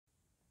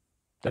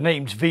The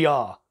name's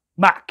VR,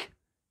 Mac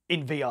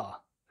in VR.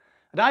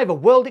 And I have a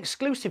world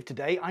exclusive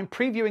today. I'm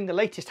previewing the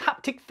latest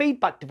haptic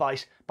feedback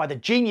device by the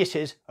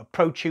geniuses of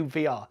Protube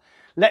VR.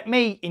 Let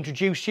me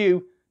introduce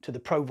you to the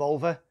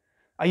ProVolver.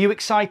 Are you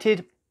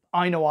excited?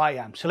 I know I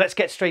am. So let's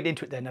get straight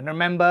into it then. And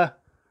remember,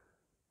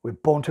 we're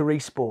born to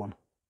respawn.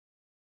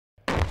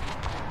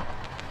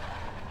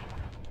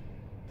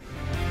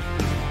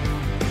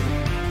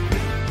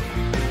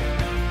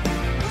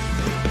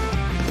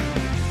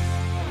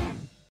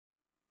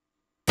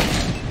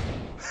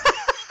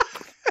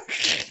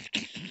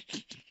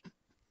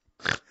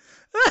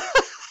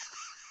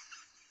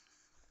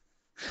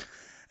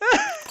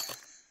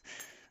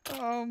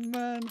 Oh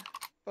man,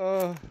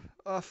 oh,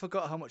 I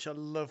forgot how much I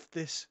love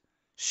this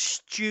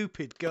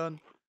stupid gun.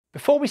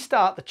 Before we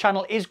start, the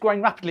channel is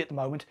growing rapidly at the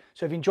moment,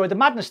 so if you enjoy the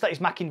madness that is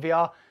Mac in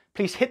VR,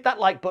 please hit that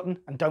like button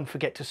and don't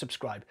forget to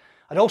subscribe.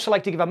 I'd also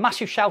like to give a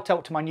massive shout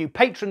out to my new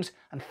patrons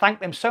and thank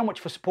them so much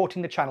for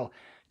supporting the channel.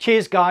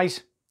 Cheers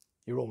guys,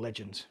 you're all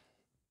legends.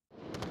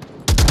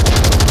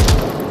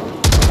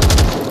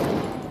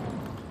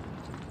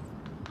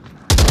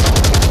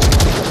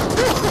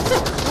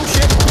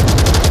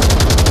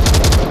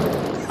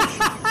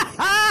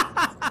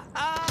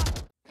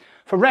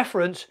 For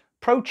reference,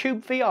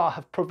 Protube VR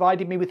have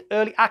provided me with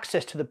early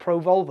access to the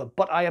ProVolver,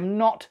 but I am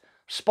not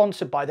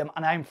sponsored by them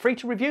and I am free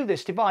to review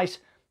this device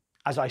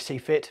as I see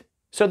fit.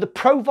 So the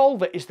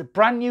ProVolver is the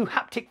brand new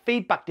haptic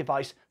feedback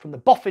device from the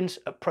boffins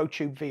at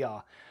Protube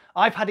VR.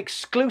 I've had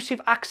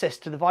exclusive access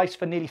to the device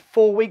for nearly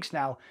 4 weeks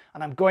now,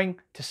 and I'm going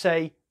to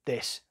say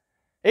this.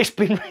 It's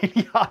been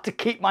really hard to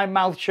keep my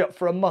mouth shut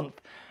for a month,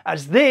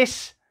 as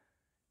this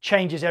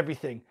changes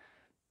everything.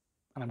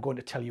 And I'm going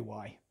to tell you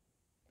why.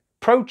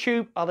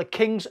 Protube are the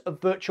kings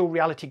of virtual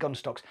reality gun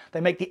stocks. They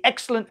make the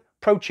excellent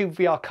Protube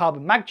VR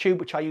carbon mag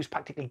tube, which I use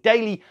practically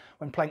daily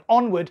when playing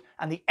Onward,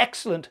 and the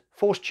excellent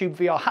ForceTube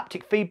VR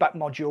haptic feedback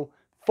module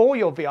for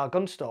your VR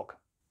gun stock.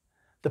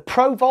 The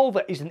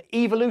ProVolver is an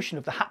evolution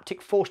of the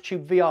haptic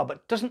ForceTube VR,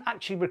 but doesn't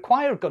actually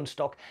require a gun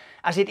stock,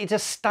 as it is a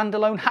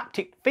standalone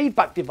haptic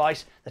feedback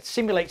device that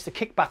simulates the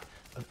kickback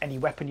of any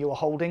weapon you are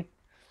holding,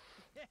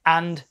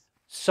 and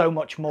so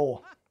much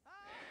more.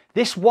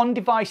 This one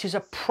device is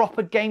a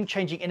proper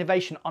game-changing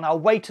innovation on our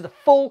way to the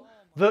full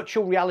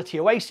virtual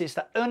reality oasis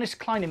that Ernest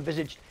Cline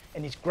envisaged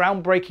in his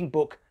groundbreaking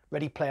book,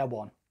 Ready Player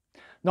One.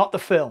 Not the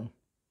film,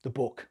 the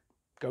book.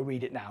 Go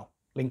read it now.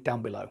 Link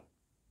down below.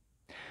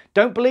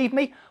 Don't believe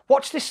me?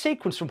 Watch this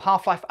sequence from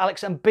Half-Life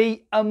Alyx and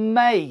be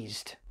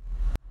amazed.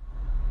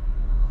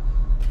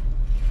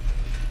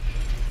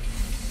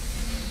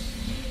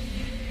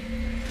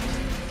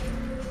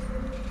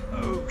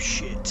 Oh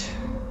shit.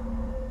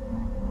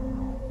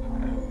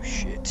 Oh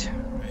shit.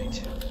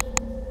 Right.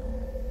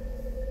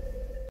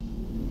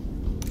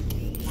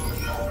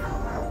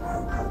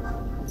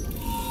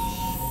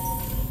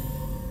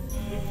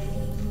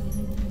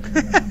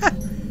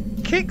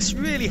 Kicks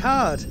really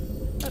hard.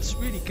 That's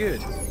really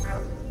good.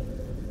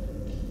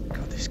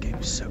 God, this game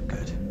is so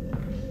good.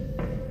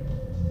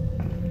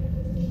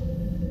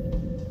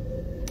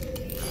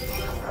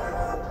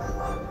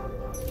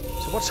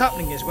 So what's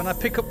happening is when I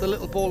pick up the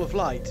little ball of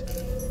light,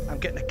 I'm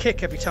getting a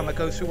kick every time I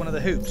go through one of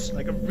the hoops,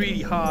 like a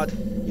really hard.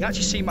 You can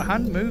actually see my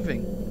hand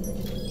moving.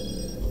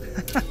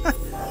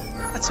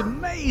 That's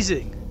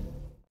amazing.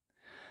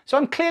 So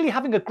I'm clearly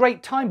having a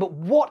great time, but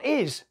what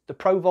is the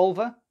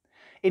ProVolver?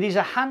 It is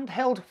a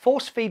handheld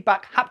force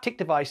feedback haptic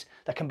device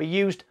that can be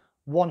used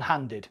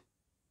one-handed.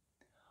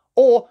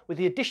 Or with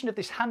the addition of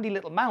this handy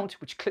little mount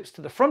which clips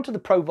to the front of the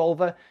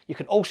ProVolver, you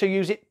can also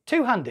use it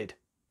two-handed.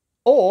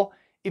 Or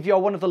if you're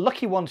one of the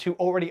lucky ones who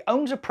already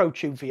owns a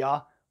Protube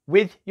VR,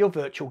 with your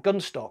virtual gun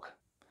stock.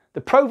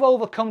 The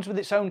ProVolver comes with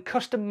its own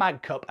custom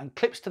mag cup and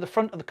clips to the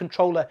front of the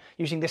controller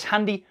using this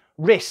handy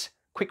RIS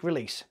quick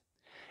release.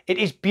 It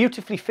is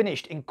beautifully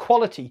finished in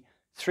quality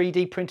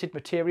 3D printed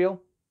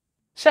material.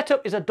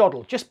 Setup is a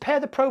doddle. Just pair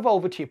the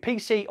ProVolver to your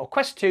PC or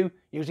Quest 2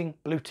 using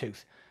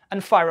Bluetooth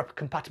and fire up a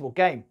compatible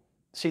game.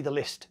 See the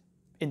list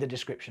in the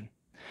description.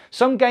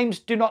 Some games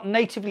do not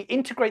natively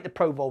integrate the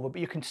ProVolver,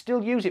 but you can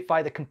still use it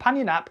via the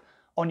companion app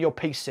on your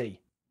PC.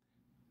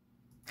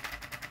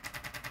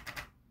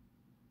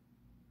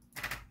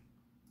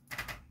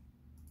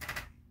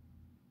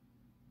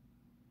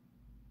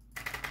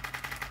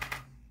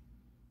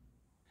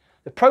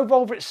 The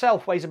ProVolver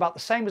itself weighs about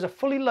the same as a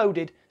fully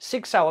loaded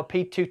 6-hour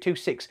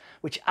P226,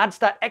 which adds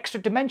that extra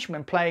dimension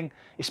when playing,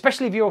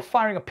 especially if you're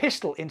firing a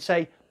pistol in,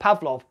 say,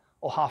 Pavlov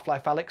or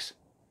Half-Life Alyx.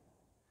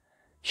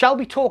 Shall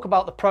we talk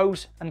about the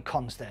pros and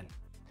cons then?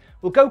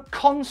 We'll go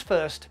cons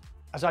first,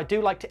 as I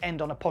do like to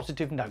end on a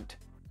positive note.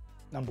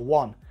 Number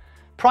 1,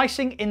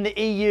 pricing in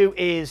the EU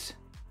is,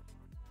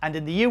 and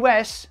in the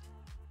US,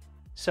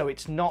 so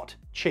it's not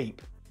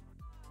cheap.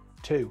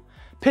 2,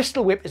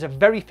 Pistol Whip is a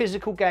very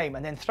physical game,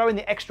 and then throw in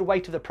the extra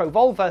weight of the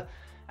ProVolver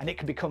and it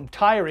can become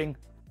tiring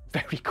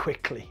very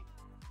quickly.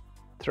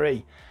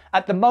 3,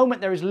 at the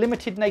moment there is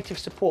limited native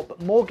support,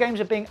 but more games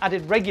are being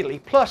added regularly,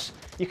 plus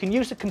you can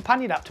use the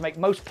companion app to make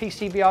most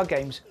PC VR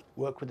games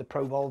work with the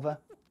ProVolver.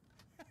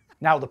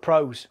 Now the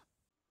pros.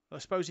 I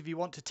suppose if you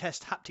want to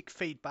test haptic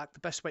feedback, the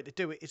best way to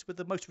do it is with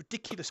the most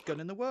ridiculous gun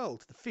in the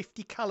world, the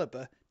 50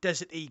 caliber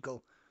Desert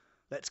Eagle.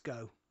 Let's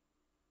go.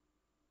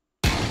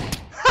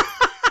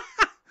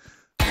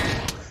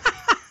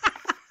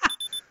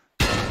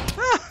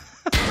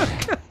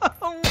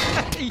 Oh,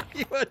 mate,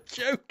 you are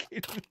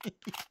joking me.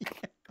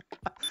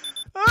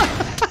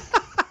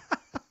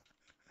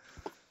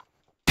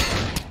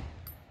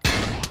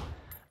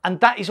 And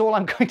that is all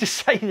I'm going to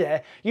say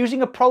there.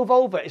 Using a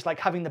ProVolver is like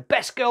having the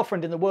best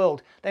girlfriend in the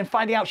world, then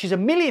finding out she's a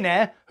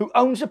millionaire who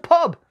owns a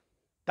pub.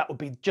 That would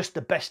be just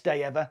the best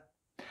day ever.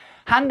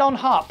 Hand on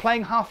heart,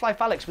 playing Half-Life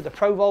Alyx with a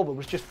ProVolver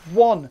was just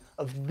one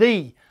of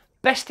the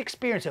best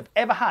experience I've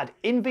ever had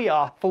in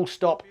VR, full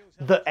stop,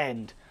 the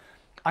end.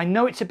 I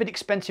know it's a bit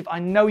expensive, I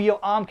know your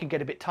arm can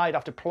get a bit tired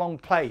after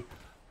prolonged play,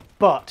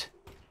 but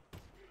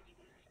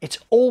it's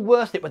all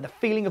worth it when the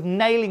feeling of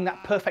nailing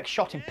that perfect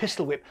shot in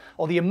Pistol Whip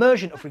or the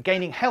immersion of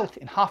regaining health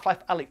in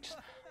Half-Life Alyx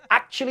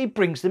actually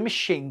brings the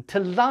machine to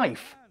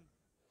life.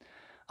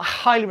 I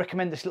highly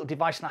recommend this little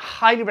device, and I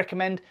highly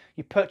recommend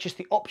you purchase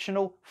the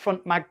optional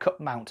front mag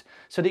cup mount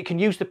so that you can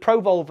use the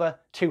ProVolver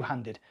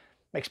two-handed.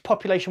 Makes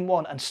Population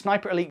 1 and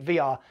Sniper Elite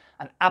VR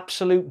an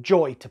absolute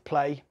joy to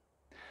play.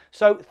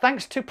 So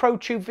thanks to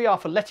Protube VR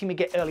for letting me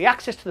get early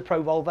access to the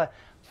ProVolver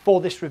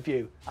for this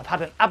review. I've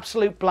had an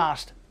absolute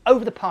blast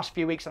over the past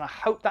few weeks, and I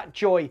hope that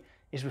joy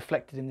is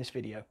reflected in this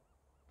video.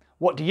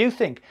 What do you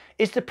think?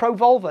 Is the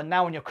ProVolver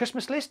now on your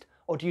Christmas list,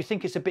 or do you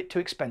think it's a bit too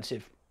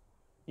expensive?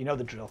 You know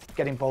the drill.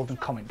 Get involved and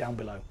comment down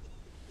below.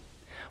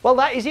 Well,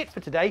 that is it for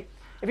today.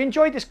 If you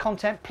enjoyed this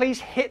content, please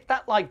hit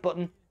that like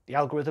button. The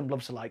algorithm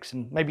loves the likes,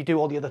 and maybe do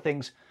all the other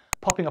things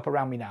popping up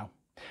around me now.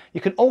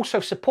 You can also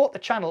support the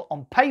channel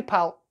on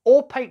PayPal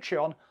or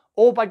Patreon,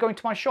 or by going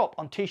to my shop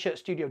on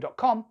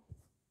tshirtstudio.com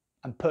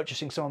and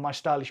purchasing some of my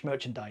stylish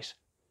merchandise.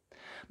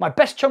 My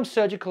best chum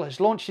Surgical has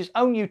launched his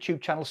own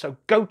YouTube channel, so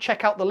go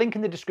check out the link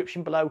in the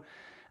description below.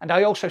 And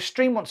I also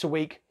stream once a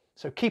week,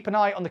 so keep an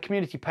eye on the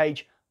community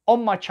page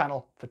on my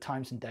channel for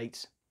times and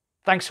dates.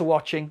 Thanks for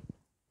watching.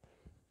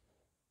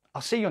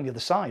 I'll see you on the other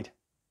side.